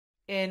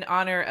in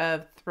honor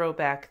of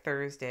Throwback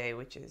Thursday,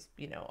 which is,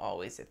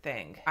 always a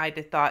thing. I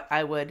thought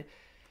I would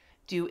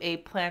do a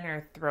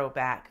planner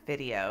throwback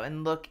video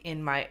and look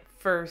in my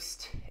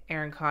first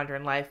Erin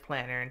Condren life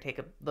planner and take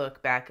a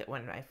look back at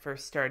when I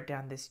first started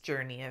down this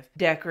journey of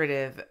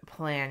decorative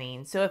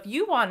planning. So if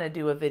you want to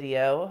do a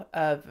video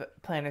of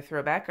planner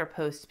throwback or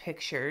post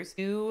pictures,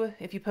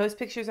 if you post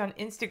pictures on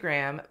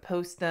Instagram,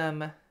 post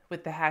them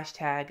with the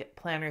hashtag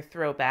planner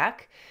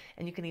throwback,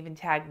 and you can even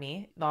tag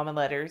me,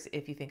 llamaletters,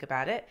 if you think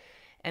about it.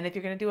 And if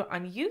you're going to do it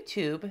on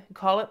YouTube,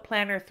 call it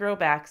planner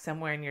throwback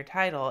somewhere in your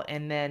title,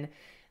 and then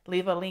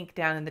leave a link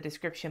down in the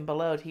description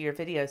below to your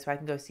video so I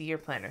can go see your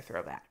planner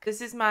throwback. This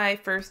is my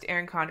first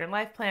Erin Condren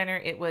life planner.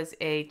 It was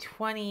a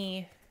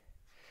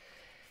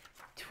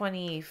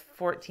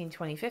 2014,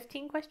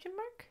 2015 question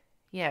mark?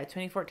 Yeah,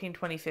 2014,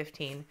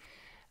 2015,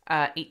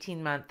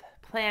 18-month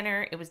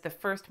planner. It was the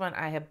first one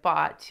I had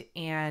bought,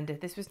 and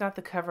this was not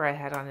the cover I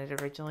had on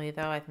it originally,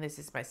 though. I think this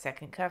is my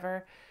second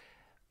cover,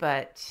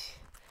 but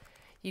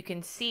you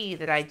can see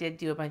that I did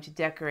do a bunch of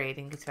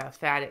decorating because of how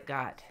fat it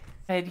got.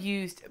 I had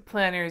used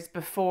planners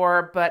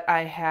before, but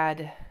I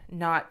had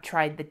not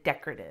tried the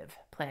decorative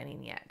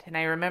planning yet. And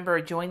I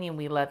remember joining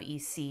We Love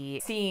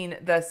EC, seeing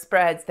the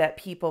spreads that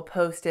people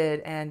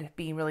posted and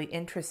being really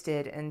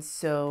interested. And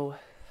so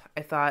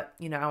I thought,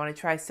 I want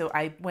to try. So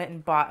I went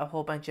and bought a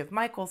whole bunch of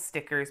Michael's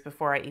stickers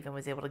before I even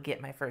was able to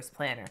get my first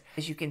planner.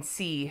 As you can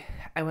see,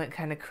 I went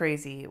kind of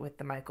crazy with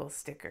the Michael's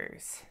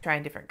stickers,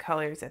 trying different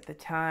colors at the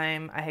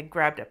time. I had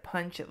grabbed a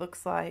punch, it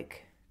looks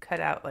like, cut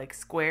out like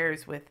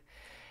squares with,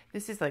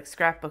 this is like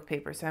scrapbook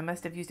paper, so I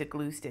must have used a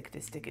glue stick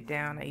to stick it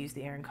down. I used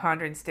the Erin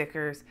Condren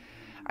stickers.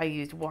 I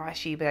used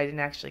washi, but I didn't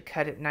actually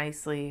cut it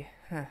nicely.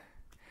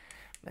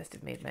 Must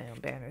have made my own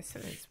banners, so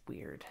it's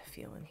weird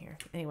feeling here.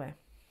 Anyway,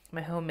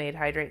 my homemade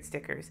hydrate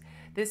stickers.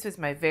 This was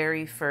my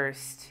very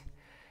first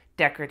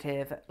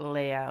decorative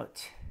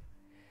layout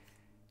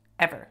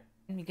ever.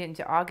 And you get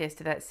into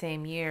August of that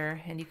same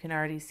year, and you can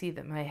already see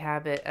that my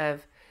habit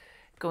of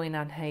going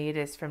on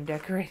hiatus from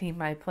decorating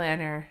my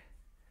planner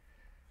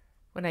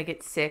when I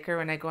get sick or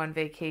when I go on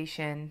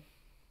vacation,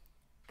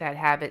 that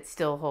habit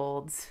still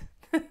holds.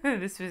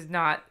 This is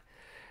not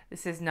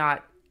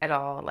at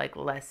all like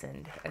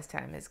lessened as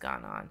time has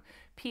gone on.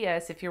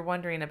 P.S. If you're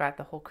wondering about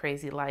the whole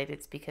crazy light,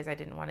 it's because I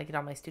didn't want to get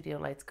all my studio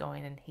lights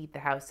going and heat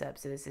the house up.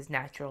 So this is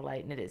natural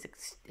light, and it is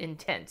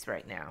intense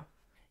right now.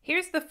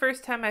 Here's the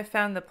first time I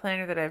found the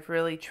planner that I've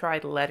really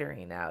tried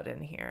lettering out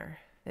in here.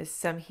 There's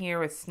some here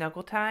with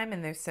snuggle time,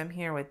 and there's some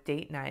here with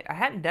date night. I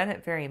hadn't done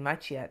it very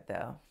much yet,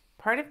 though.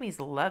 Part of me's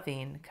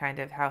loving kind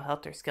of how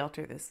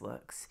helter-skelter this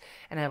looks.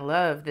 And I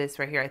love this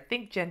right here. I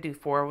think Jen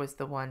Dufour was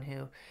the one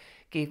who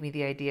gave me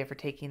the idea for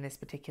taking this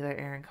particular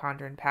Erin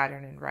Condren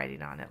pattern and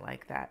writing on it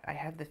like that. I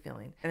have the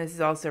feeling. And this is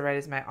also right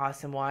as my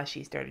awesome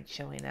washi started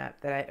showing up,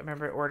 that I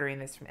remember ordering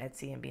this from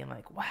Etsy and being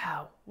like,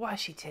 wow,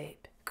 washi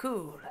tape,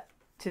 cool.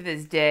 To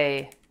this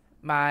day,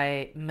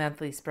 my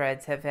monthly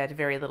spreads have had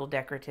very little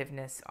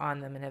decorativeness on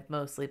them and have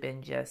mostly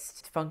been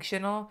just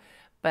functional,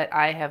 but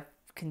I have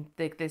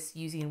this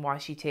using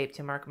washi tape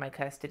to mark my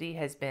custody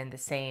has been the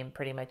same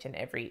pretty much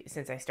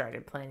since I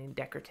started planning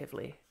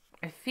decoratively.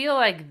 I feel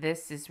like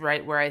this is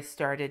right where I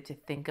started to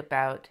think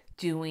about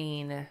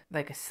doing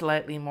like a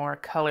slightly more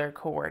color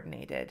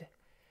coordinated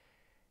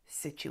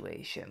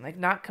situation. Like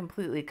not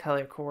completely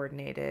color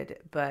coordinated,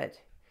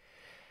 but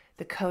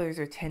the colors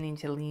are tending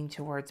to lean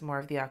towards more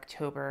of the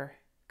October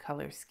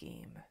color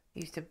scheme. I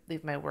used to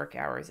leave my work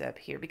hours up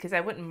here because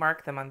I wouldn't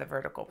mark them on the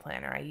vertical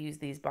planner. I use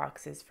these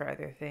boxes for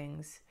other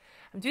things.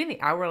 I'm doing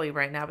the hourly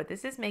right now, but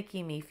this is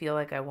making me feel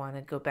like I want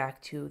to go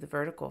back to the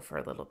vertical for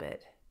a little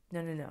bit.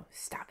 No.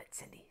 Stop it,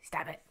 Cindy.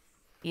 Stop it.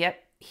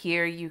 Yep.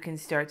 Here you can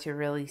start to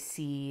really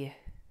see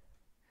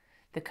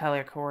the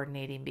color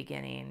coordinating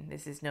beginning.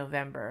 This is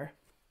November.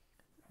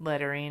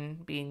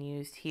 Lettering being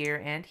used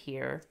here and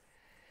here.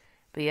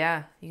 But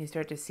yeah, you can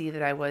start to see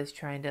that I was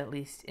trying to, at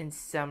least in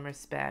some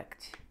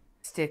respect,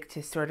 stick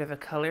to sort of a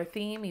color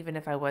theme, even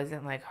if I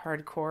wasn't like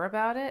hardcore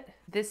about it.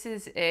 This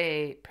is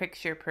a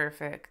picture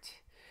perfect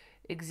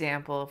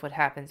example of what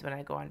happens when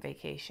I go on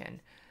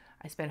vacation.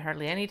 I spend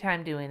hardly any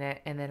time doing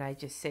it, and then I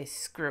just say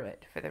screw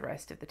it for the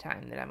rest of the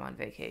time that I'm on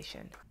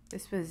vacation.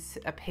 This was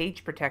a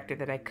page protector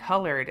that I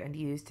colored and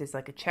used as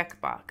like a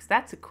checkbox.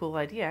 That's a cool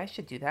idea. I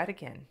should do that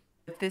again.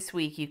 But this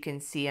week you can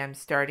see I'm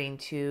starting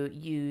to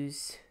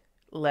use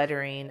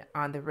lettering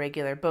on the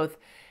regular.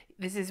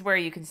 This is where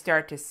you can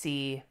start to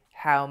see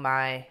how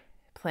my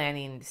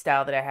planning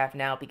style that I have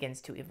now begins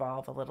to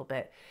evolve a little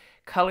bit.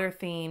 Color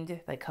themed,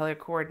 like color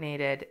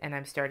coordinated, and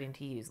I'm starting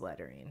to use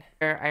lettering.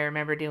 I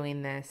remember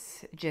doing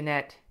this.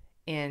 Jeanette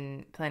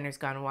in Planners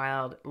Gone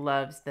Wild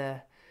loves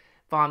the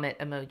vomit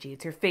emoji.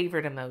 It's her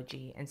favorite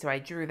emoji, and so I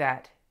drew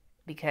that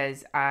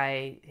because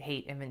I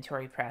hate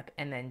inventory prep,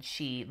 and then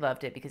she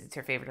loved it because it's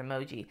her favorite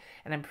emoji.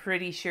 And I'm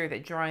pretty sure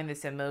that drawing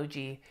this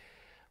emoji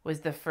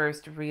was the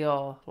first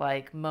real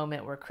like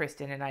moment where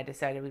Kristen and I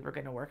decided we were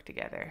going to work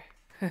together.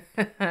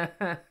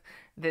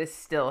 This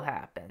still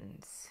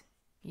happens.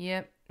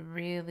 Yep,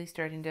 really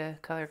starting to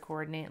color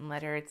coordinate and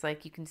letter. It's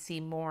like you can see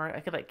more. I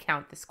could like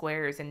count the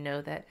squares and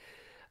know that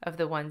of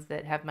the ones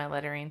that have my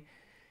lettering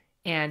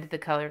and the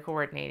color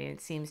coordinating.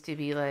 It seems to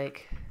be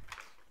like,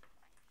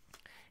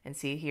 and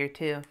see here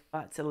too,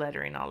 lots of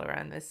lettering all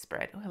around this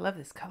spread. Oh, I love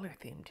this color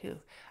theme too.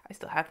 I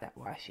still have that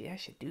washi. I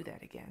should do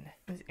that again.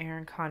 This is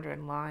Erin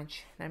Condren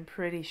Launch. I'm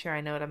pretty sure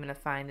I know what I'm going to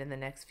find in the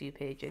next few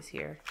pages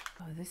here.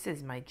 Oh, this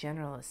is my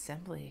General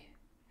Assembly.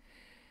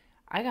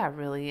 I got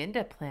really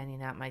into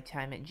planning out my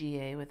time at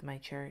GA with my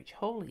church.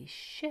 Holy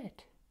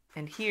shit.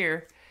 And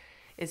here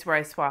is where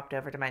I swapped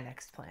over to my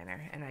next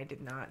planner, and I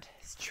did not,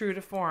 it's true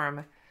to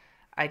form,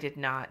 I did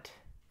not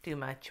do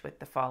much with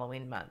the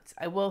following months.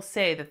 I will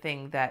say the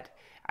thing that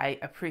I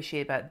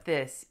appreciate about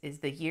this is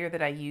the year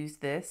that I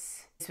used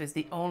this was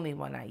the only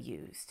one I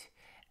used.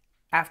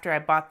 After I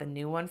bought the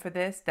new one for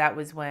this, that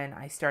was when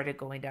I started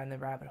going down the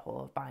rabbit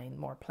hole of buying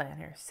more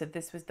planners. So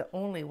this was the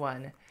only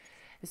one.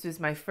 This was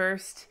my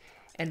first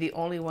and the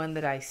only one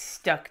that I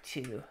stuck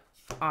to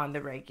on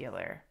the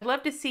regular. I'd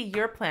love to see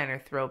your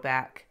planner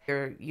throwback,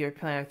 your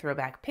planner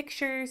throwback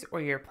pictures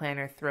or your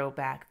planner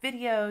throwback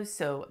videos.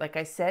 So like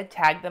I said,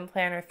 tag them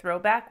planner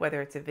throwback,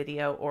 whether it's a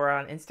video or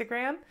on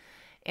Instagram,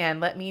 and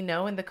let me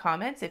know in the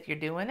comments if you're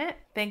doing it.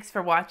 Thanks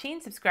for watching.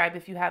 Subscribe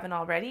if you haven't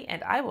already,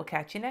 and I will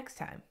catch you next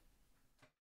time.